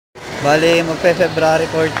Bale, magpe-February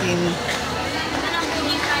 14.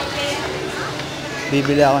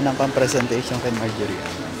 Bibili ako ng pang-presentation kay Marjorie.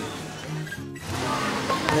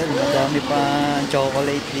 Ayan, madami pa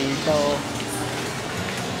chocolate dito.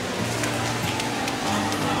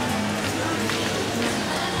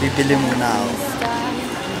 Bibili muna ako.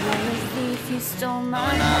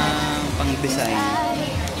 Ng pang-design.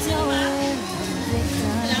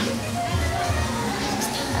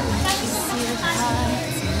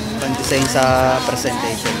 Pang-design sa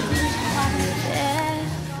presentation.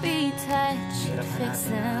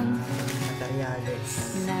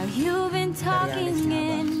 Now you've been talking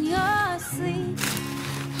in your sleep.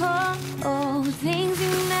 Oh, oh, things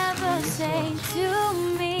you never say to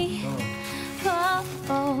me. Oh,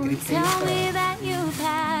 oh, tell me that you've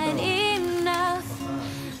had enough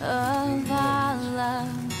of our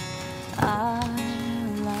love, our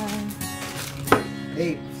love.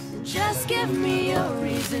 Just give me a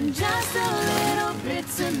reason, just a little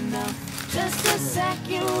bit's enough. Just a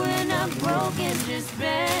second when I'm broken, just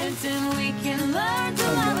bent, and we can learn to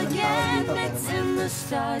love again. It's in the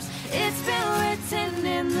stars, it's been written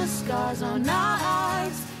in the scars on our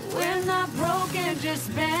hearts. We're not broken,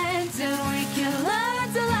 just bent, and we can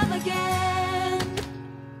learn to love again.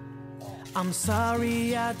 I'm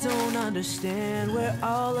sorry, I don't understand where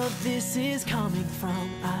all of this is coming from.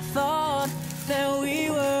 I thought that we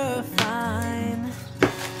were fine.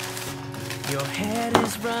 Your head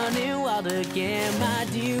is running wild again, my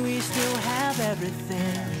dear, we still have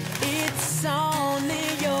everything. It's only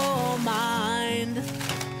your mind.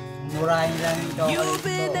 You've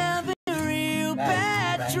been having real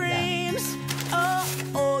bad dreams. Oh,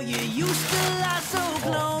 oh, you used to lie so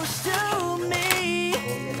close to me.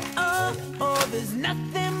 Oh, oh, there's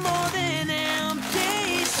nothing more than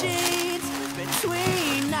empty sheets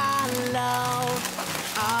between our love,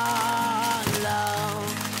 our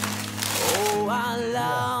love. Oh, our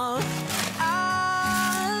love,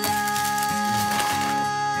 our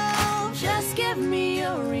love. Just give me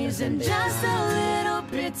a reason, just a little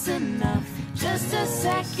bit's enough. Just a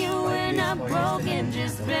second when I'm broken,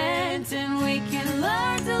 just bent, and we can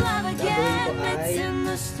learn to love again. It's in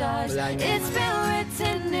the stars, it's been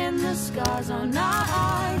written in the scars on our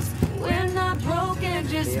hearts. We're not broken,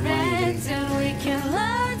 just bent, and we can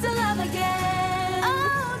learn to love again.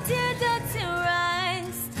 Oh, dear dirty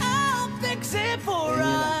rise, Fix it for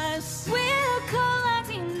us. we'll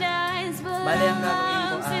colliding nights, but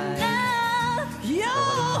love's enough.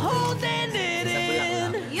 You're holding it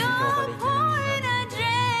in. You're pouring a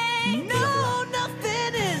drink. No,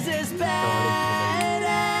 nothing is as bad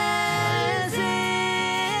as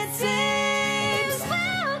it seems.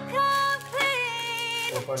 We'll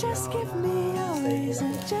complete. Just give me a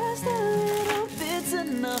reason, just a little bit's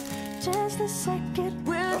enough. Just a second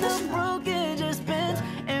when I'm broken, just bent,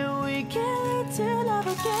 and we can learn to love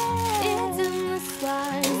again. It's in the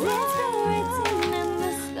stars, it's been written in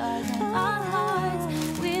the scars on our hearts.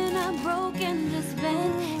 We're not broken, just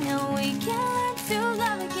bent, and we can learn to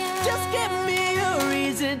love again. Just give me a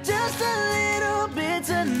reason, just a little bit's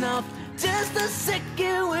enough. Just a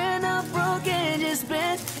second when I'm broken, just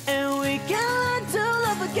bent, and we can learn to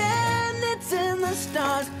love again. It's in the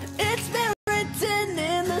stars, it's been written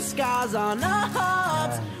in the scars on our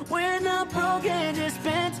hearts. We're not broken, just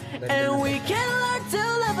bent, and we can learn to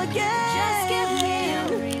love again. Just give me a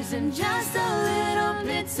reason, just a little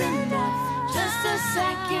bit's enough. Just a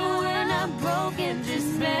second when I'm broken,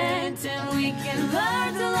 just bent, and we can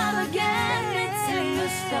learn to love again. It's in the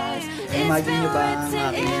stars, it's Imagine been nyo ba ang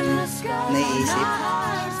written aking in the scars on naiisip? our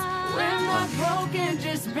hearts. We're not broken,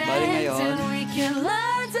 just Bali bent, ngayon, and we can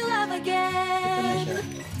learn to love ito na again. siya.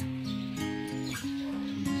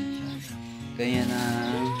 Ganyan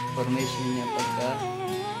ang formation niya pagka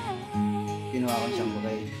kinuha ko siyang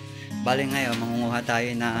bukay. Bali ngayon, mangunguha tayo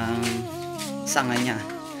ng sanga niya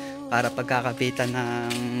para pagkakapitan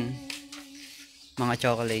ng mga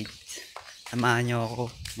chocolate. Samahan niyo ako,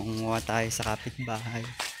 mangunguha tayo sa kapitbahay.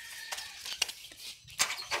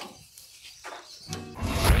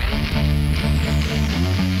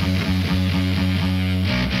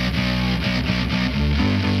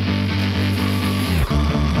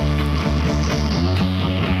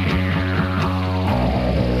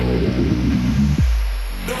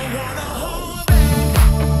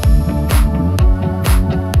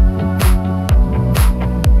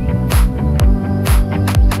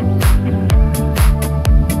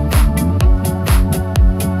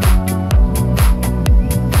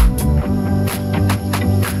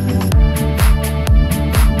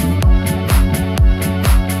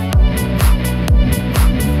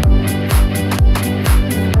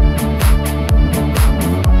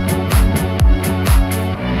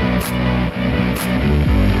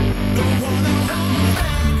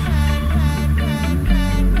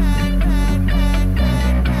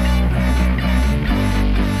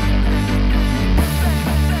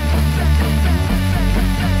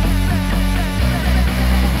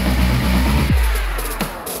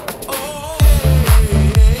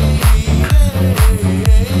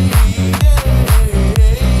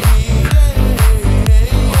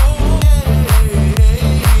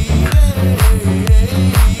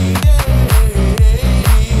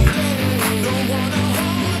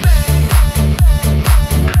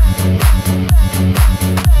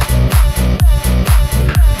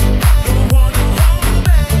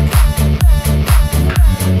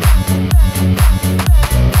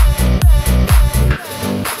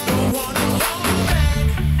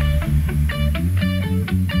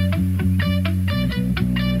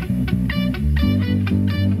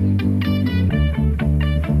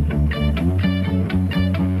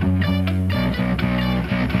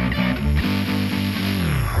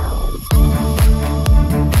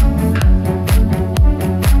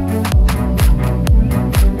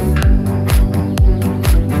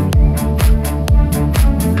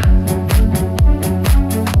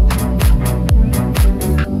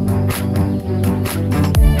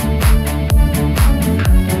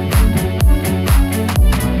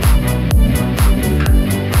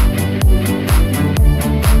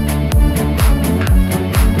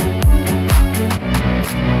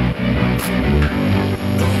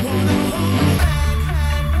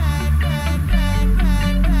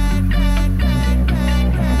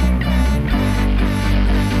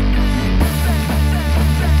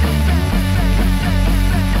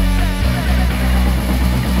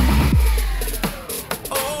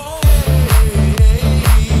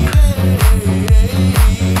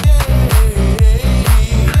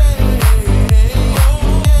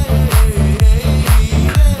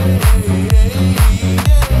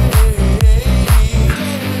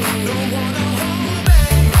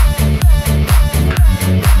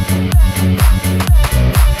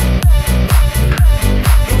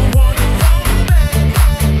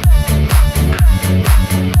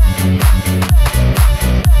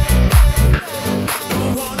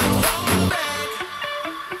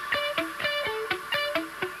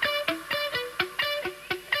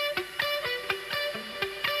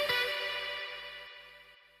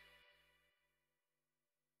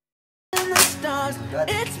 stars.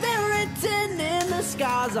 It's been written in the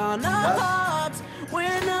scars on our hearts.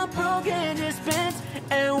 We're not broken, just bent,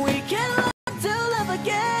 and we can learn to love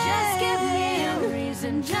again. Just give me a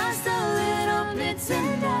reason, just a little bit's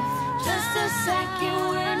enough. Just a second,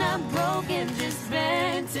 we're not broken, just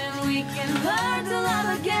bent, and we can learn to love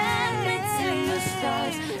again. It's in the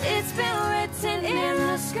stars, it's been written in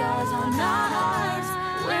the scars on our hearts.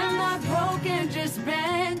 We're not broken, just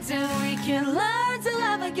bent, and we can learn to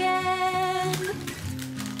love again.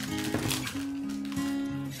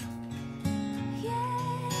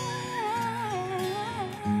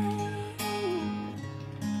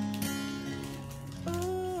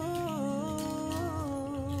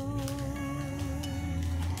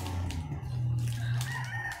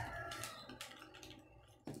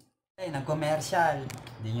 Ay, nag-commercial.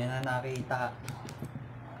 Hindi nyo na nakita.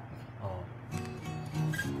 Oh.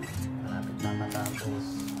 Malapit na matapos.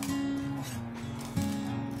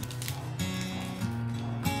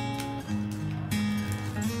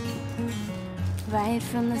 Right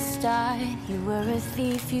from the start, you were a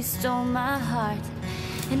thief, you stole my heart,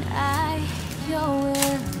 and I, your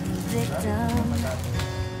willing victim.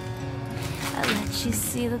 I let you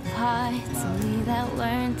see the parts of me that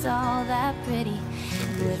weren't all that pretty.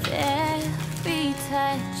 With every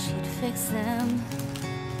touch, you'd fix them.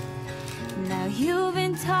 Now you've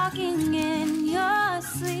been talking in your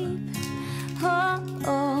sleep. Oh,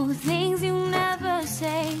 oh, things you never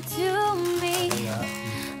say to me.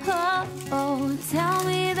 Oh, oh, tell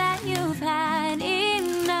me that you've had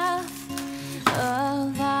enough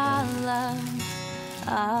of our love,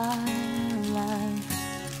 our love.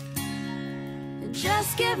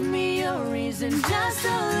 Just give me a reason, just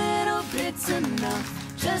a little bit's enough.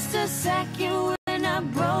 Just a second, we're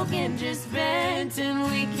not broken, just bent, and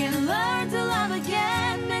we can learn to love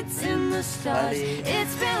again. It's in the stars,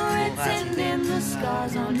 it's been written in the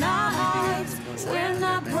scars on our hearts. We're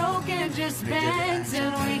not broken, just bent,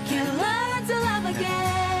 and we can learn to love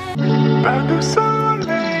again. Pas de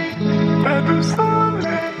soleil, pas de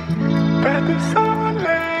soleil, pas de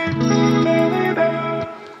soleil,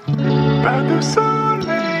 pas de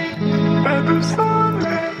soleil, pas de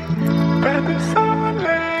soleil, pas de soleil.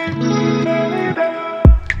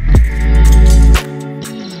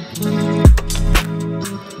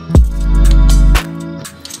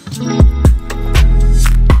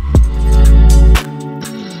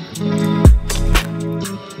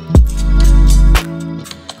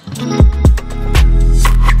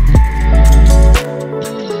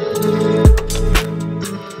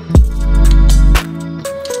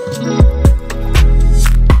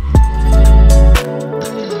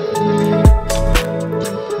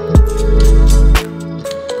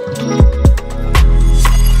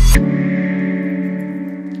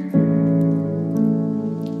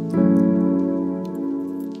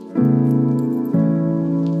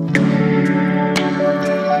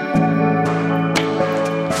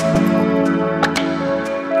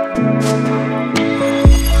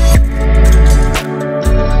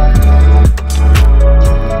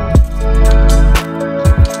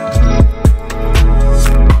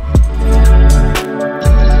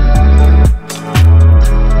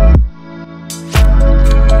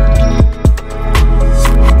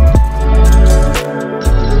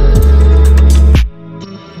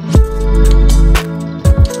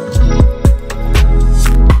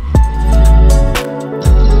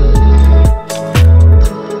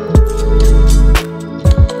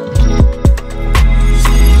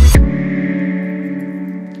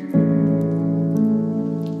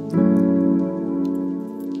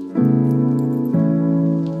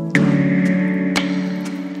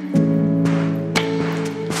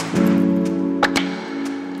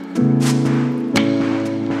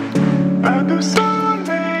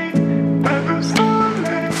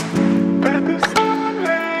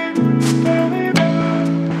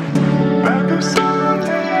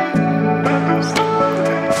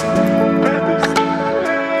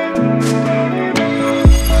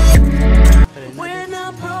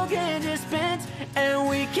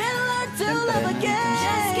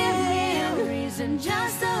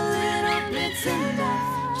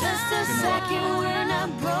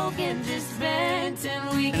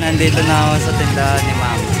 Nandito na ako sa tindahan ni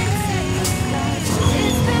Ma'am.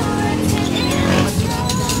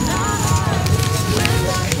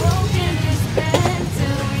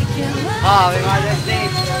 Happy Mother's Day!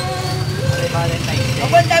 Happy Valentines Day!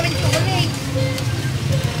 Ang dami nito ulit.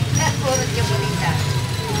 Puro niyo bonita.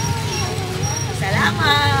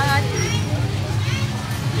 Salamat!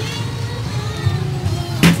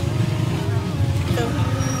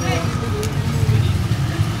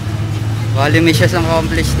 Bali mission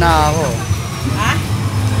accomplished na ako. Ha?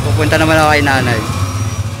 Pupunta naman ako kay nanay.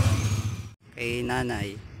 Kay nanay.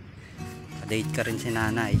 Date ka rin si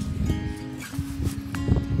nanay.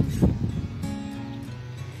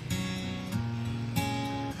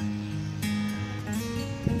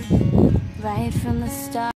 Right from the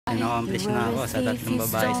start, Accomplish na ako sa tatlong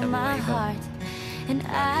babae sa buhay ko. and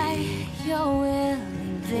your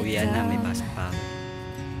willing Uwian na, may victim. pasok pa ako.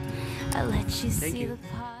 I let you Thank see you. the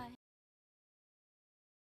part.